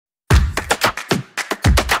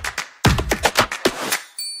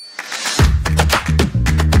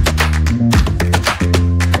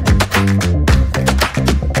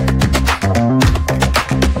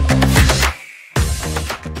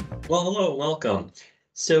Hello, welcome.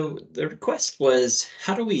 So the request was,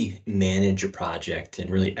 how do we manage a project and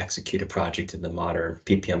really execute a project in the modern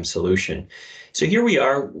PPM solution? So here we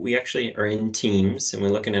are, we actually are in Teams and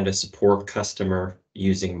we're looking at a support customer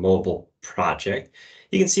using mobile project.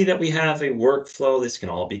 You can see that we have a workflow. This can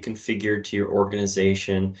all be configured to your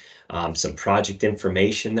organization, some project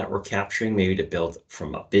information that we're capturing, maybe to build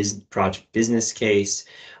from a project business case,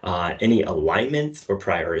 any alignment or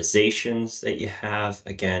prioritizations that you have.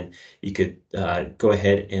 Again, you could go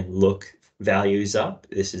ahead and look values up.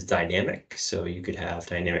 This is dynamic, so you could have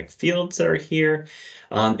dynamic fields that are here.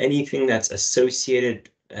 Anything that's associated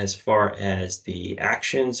as far as the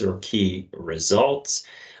actions or key results,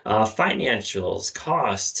 financials,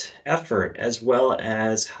 cost, effort, as well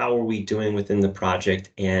as how are we doing within the project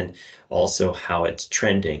and also how it's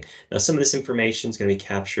trending. Now, some of this information is going to be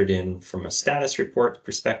captured in from a status report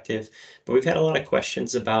perspective, but we've had a lot of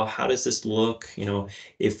questions about how does this look,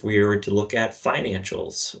 if we were to look at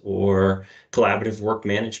financials or collaborative work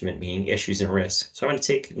management, meaning issues and risks. So I'm going to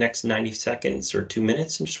take the next 90 seconds or 2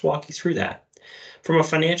 minutes and just walk you through that. From a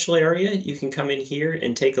financial area, you can come in here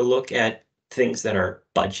and take a look at things that are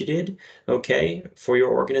budgeted, okay, for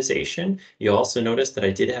your organization. You also notice that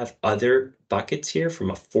I did have other buckets here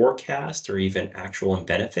from a forecast or even actual and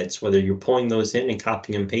benefits, whether you're pulling those in and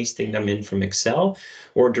copying and pasting them in from Excel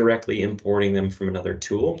or directly importing them from another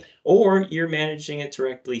tool, or you're managing it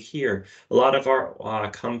directly here. A lot of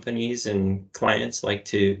our companies and clients like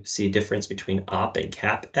to see a difference between op and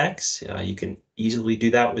CapEx. You can easily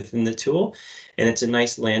do that within the tool, and it's a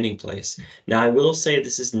nice landing place. Now, I will say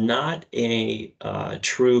this is not a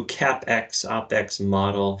true CapEx, OpEx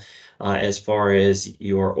model as far as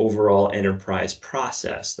your overall enterprise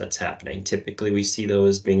process that's happening. Typically, we see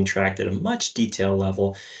those being tracked at a much detailed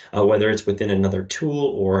level, whether it's within another tool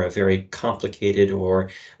or a very complicated or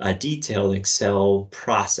detailed Excel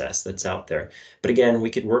process that's out there. But again, we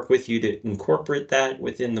could work with you to incorporate that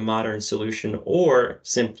within the modern solution or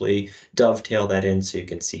simply dovetail that in so you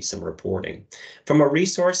can see some reporting. From a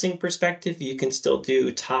resourcing perspective, you can still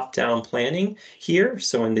do top-down planning here.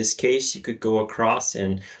 So in this case, you could go across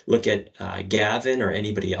and look at Gavin or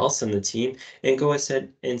anybody else on the team and go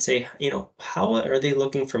ahead and say, how are they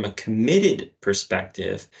looking from a committed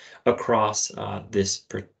perspective across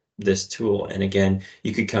this tool? And again,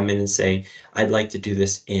 you could come in and say, I'd like to do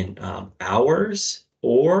this in hours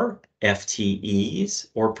or FTEs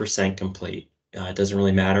or percent complete. It doesn't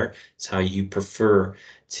really matter. It's how you prefer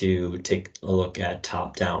to take a look at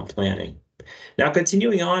top-down planning. Now,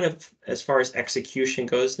 continuing on as far as execution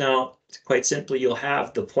goes, now, quite simply, you'll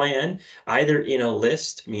have the plan either in a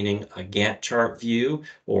list, meaning a Gantt chart view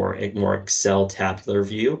or a more Excel tabular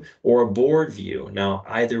view or a board view. Now,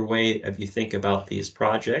 either way, if you think about these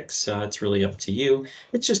projects, it's really up to you.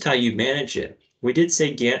 It's just how you manage it. We did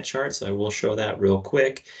say Gantt charts, so I will show that real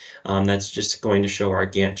quick. That's just going to show our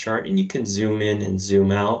Gantt chart, and you can zoom in and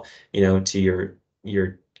zoom out, to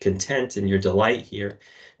your content and your delight here.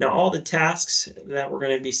 Now, all the tasks that we're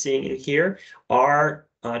going to be seeing in here are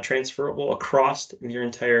transferable across your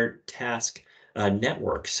entire task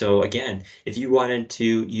network. So again, if you wanted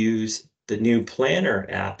to use the new Planner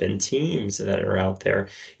app and Teams that are out there,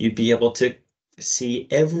 you'd be able to see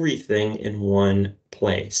everything in one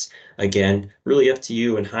place. Again, really up to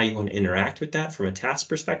you and how you want to interact with that from a task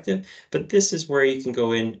perspective, but this is where you can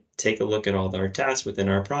go in, take a look at all our tasks within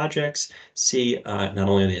our projects, see not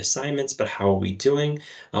only the assignments, but how are we doing,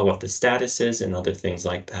 what the status is, and other things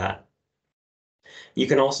like that. You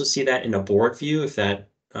can also see that in a board view if that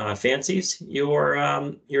fancies your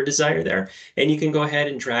desire there. And you can go ahead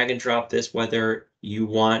and drag and drop this, whether you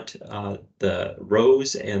want the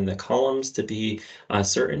rows and the columns to be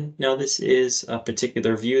certain. Now, this is a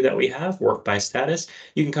particular view that we have, work by status.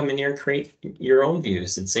 You can come in here and create your own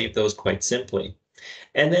views and save those quite simply.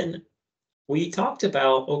 And then we talked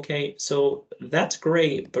about, okay, so that's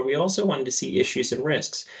great, but we also wanted to see issues and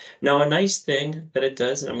risks. Now, a nice thing that it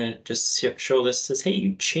does, and I'm going to just show this, says, hey,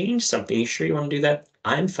 you changed something. You sure you want to do that?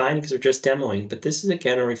 I'm fine because we're just demoing, but this is,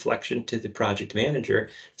 again, a reflection to the project manager.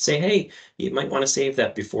 Say, hey, you might want to save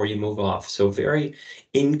that before you move off. So very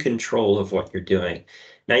in control of what you're doing.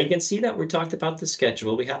 Now, you can see that we talked about the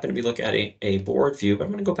schedule. We happen to be looking at a board view, but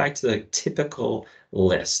I'm going to go back to the typical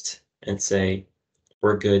list and say,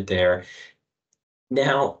 we're good there.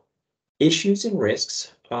 Now, issues and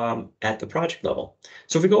risks at the project level.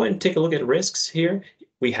 So if we go and take a look at risks here,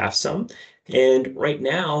 we have some. And right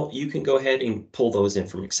now, you can go ahead and pull those in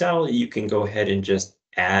from Excel. You can go ahead and just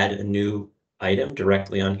add a new item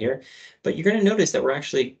directly on here, but you're going to notice that we're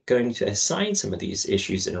actually going to assign some of these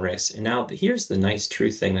issues and risks. And now here's the nice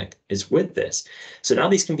true thing that is with this. So now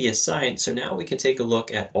these can be assigned. So now we can take a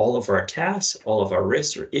look at all of our tasks, all of our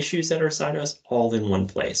risks or issues that are assigned to us all in one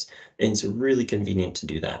place. And it's really convenient to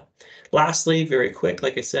do that. Lastly, very quick,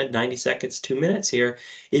 like I said, 90 seconds, 2 minutes here,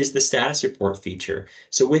 is the status report feature.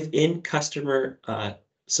 So within customer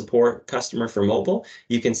support, customer for mobile,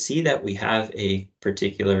 you can see that we have a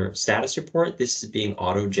particular status report. This is being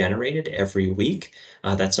auto-generated every week.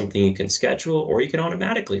 That's something you can schedule, or you can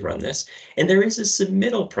automatically run this. And there is a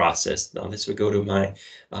submittal process. Now, this would go to my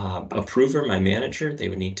approver, my manager. They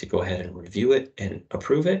would need to go ahead and review it and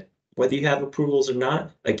approve it. Whether you have approvals or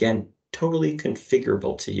not, again, totally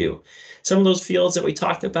configurable to you. Some of those fields that we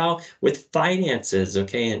talked about with finances,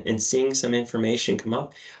 okay, and seeing some information come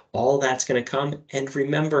up, all that's going to come. And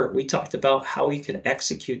remember, we talked about how we can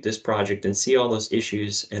execute this project and see all those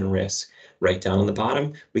issues and risks right down on the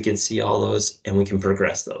bottom. We can see all those and we can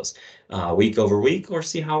progress those week over week or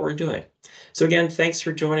see how we're doing. So again, thanks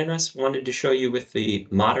for joining us. Wanted to show you with the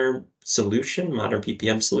modern solution, modern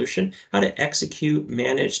PPM solution, how to execute,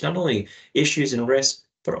 manage not only issues and risks,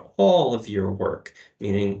 but all of your work,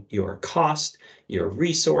 meaning your cost, your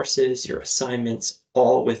resources, your assignments,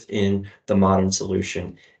 all within the modern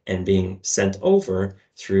solution and being sent over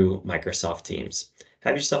through Microsoft Teams.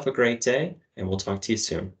 Have yourself a great day, and we'll talk to you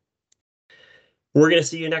soon. We're going to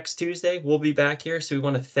see you next Tuesday. We'll be back here, so we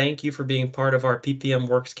want to thank you for being part of our PPM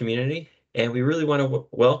Works community, and we really want to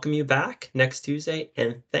welcome you back next Tuesday,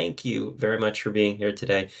 and thank you very much for being here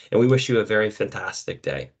today, and we wish you a very fantastic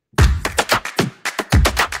day.